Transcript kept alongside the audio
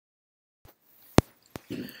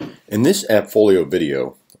In this AppFolio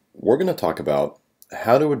video, we're going to talk about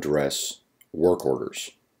how to address work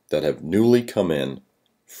orders that have newly come in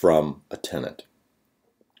from a tenant.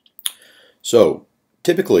 So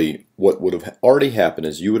typically what would have already happened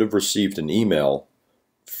is you would have received an email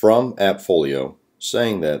from AppFolio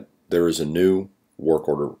saying that there is a new work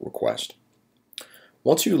order request.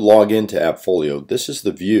 Once you log into AppFolio, this is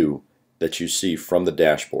the view that you see from the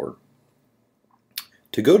dashboard.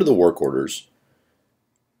 To go to the work orders,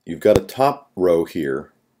 you've got a top row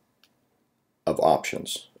here of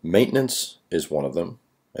options. Maintenance is one of them,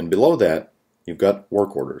 and below that you've got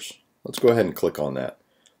work orders. Let's go ahead and click on that.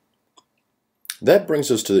 That brings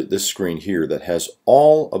us to this screen here that has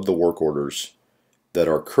all of the work orders that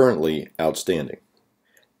are currently outstanding.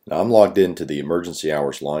 Now I'm logged into the emergency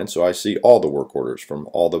hours line, so I see all the work orders from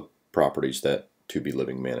all the properties that To Be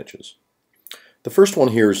Living manages. The first one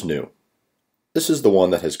here is new. This is the one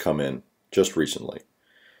that has come in just recently.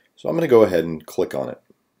 So I'm going to go ahead and click on it.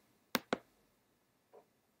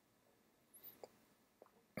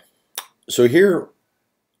 So here,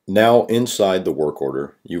 now inside the work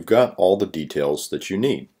order, you've got all the details that you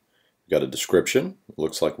need. You've got a description. It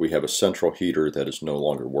looks like we have a central heater that is no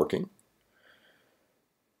longer working.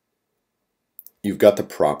 You've got the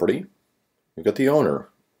property, you've got the owner,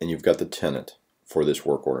 and you've got the tenant for this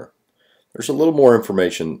work order. There's a little more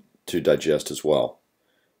information to digest as well.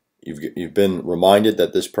 You've been reminded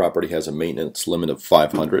that this property has a maintenance limit of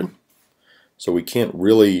 500, so we can't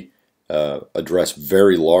really address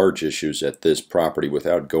very large issues at this property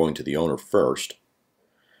without going to the owner first.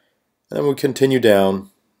 And then we continue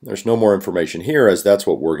down. There's no more information here, as that's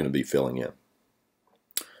what we're going to be filling in.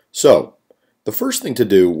 So the first thing to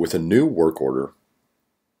do with a new work order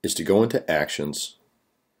is to go into Actions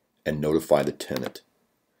and notify the tenant.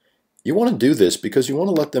 You want to do this because you want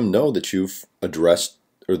to let them know that you've addressed,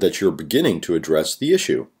 or that you're beginning to address, the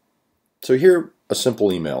issue. So here, a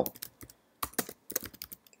simple email.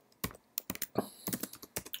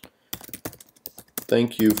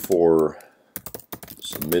 Thank you for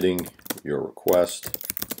submitting your request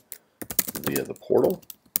via the portal.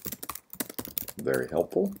 Very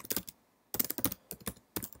helpful.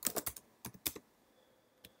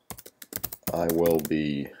 I will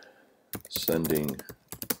be sending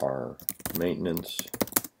our maintenance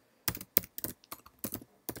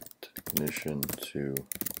technician to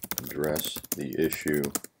address the issue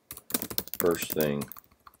first thing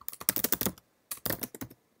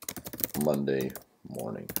Monday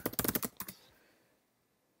morning.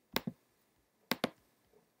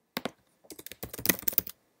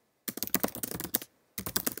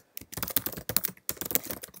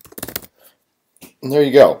 And there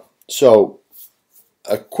you go. So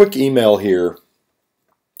a quick email here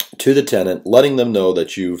to the tenant, letting them know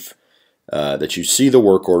that that you see the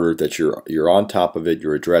work order, that you're on top of it,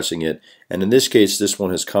 you're addressing it, and in this case, this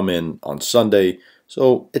one has come in on Sunday,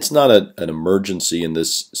 so it's not an emergency in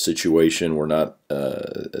this situation. We're not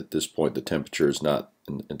at this point. The temperature is not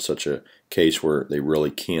in such a case where they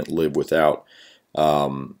really can't live without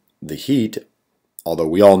the heat. Although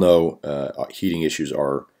we all know heating issues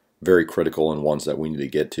are very critical and ones that we need to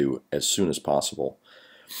get to as soon as possible.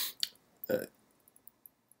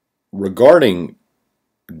 Regarding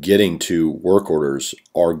getting to work orders,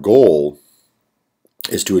 our goal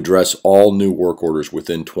is to address all new work orders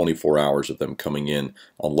within 24 hours of them coming in,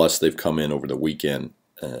 unless they've come in over the weekend,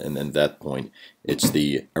 and then at that point it's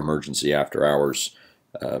the emergency after hours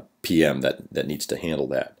PM that needs to handle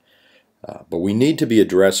that. But we need to be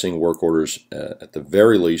addressing work orders at the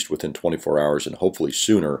very least within 24 hours and hopefully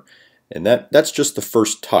sooner. And that's just the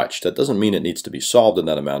first touch. That doesn't mean it needs to be solved in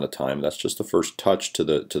that amount of time. That's just the first touch to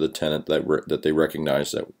the tenant that they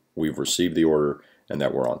recognize that we've received the order and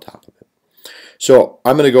that we're on top of it. So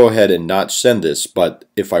I'm going to go ahead and not send this, but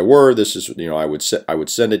if I were, this is, I would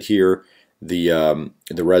send it here. The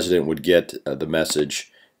resident would get the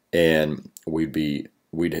message, and we'd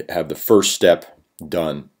have the first step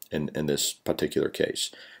done in this particular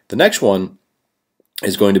case. The next one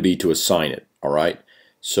is going to be to assign it. All right.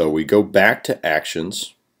 So we go back to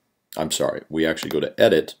Actions. I'm sorry, we actually go to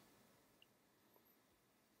Edit,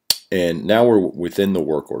 and now we're within the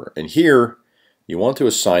work order. And here you want to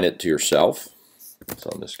assign it to yourself.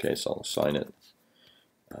 So in this case, I'll assign it.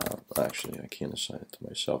 Actually, I can't assign it to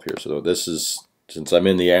myself here. So this is, since I'm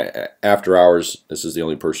in the after hours, this is the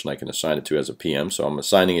only person I can assign it to as a PM. So I'm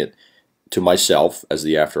assigning it to myself as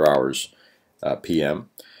the after hours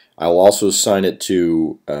PM. I'll also assign it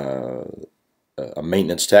to a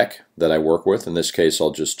maintenance tech that I work with. In this case, I'll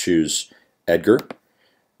just choose Edgar.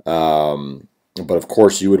 But of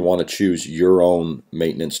course, you would want to choose your own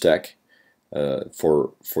maintenance tech.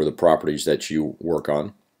 for the properties that you work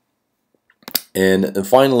on. And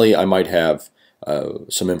finally, I might have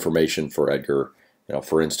some information for Edgar.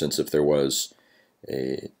 For instance, if there was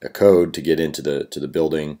a code to get into the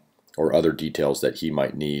building, or other details that he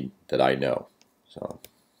might need that I know. So.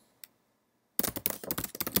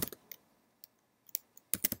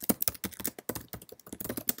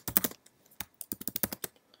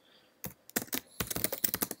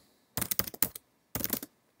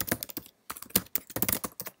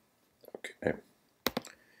 Okay.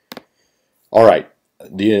 All right.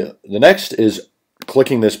 The next is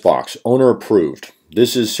clicking this box, owner approved.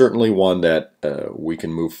 This is certainly one that we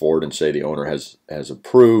can move forward and say the owner has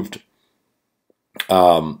approved.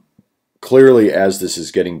 Clearly, as this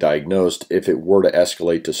is getting diagnosed, if it were to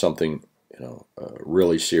escalate to something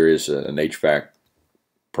really serious, an HVAC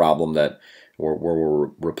problem that where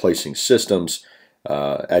we're replacing systems,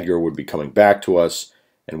 Edgar would be coming back to us,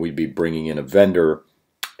 and we'd be bringing in a vendor,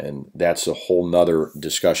 and that's a whole nother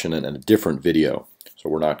discussion and a different video. So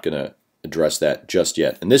we're not going to address that just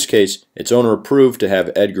yet. In this case, it's owner approved to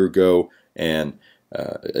have Edgar go and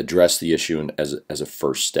address the issue as a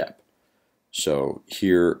first step. So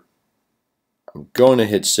here, I'm going to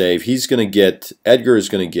hit save. Edgar is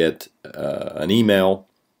going to get an email.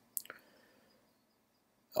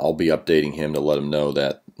 I'll be updating him to let him know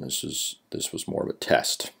that this was more of a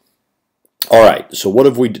test. All right. So what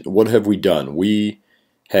have we done? We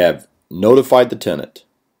have notified the tenant.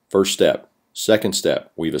 First step. Second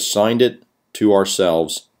step, we've assigned it to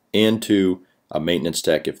ourselves and to a maintenance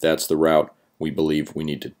tech if that's the route we believe we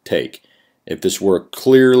need to take. If this were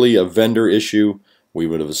clearly a vendor issue, we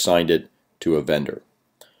would have assigned it to a vendor.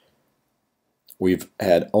 We've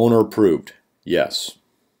had owner approved. Yes.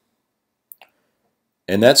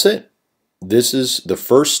 And that's it. This is the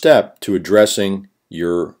first step to addressing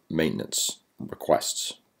your maintenance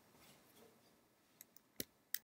requests.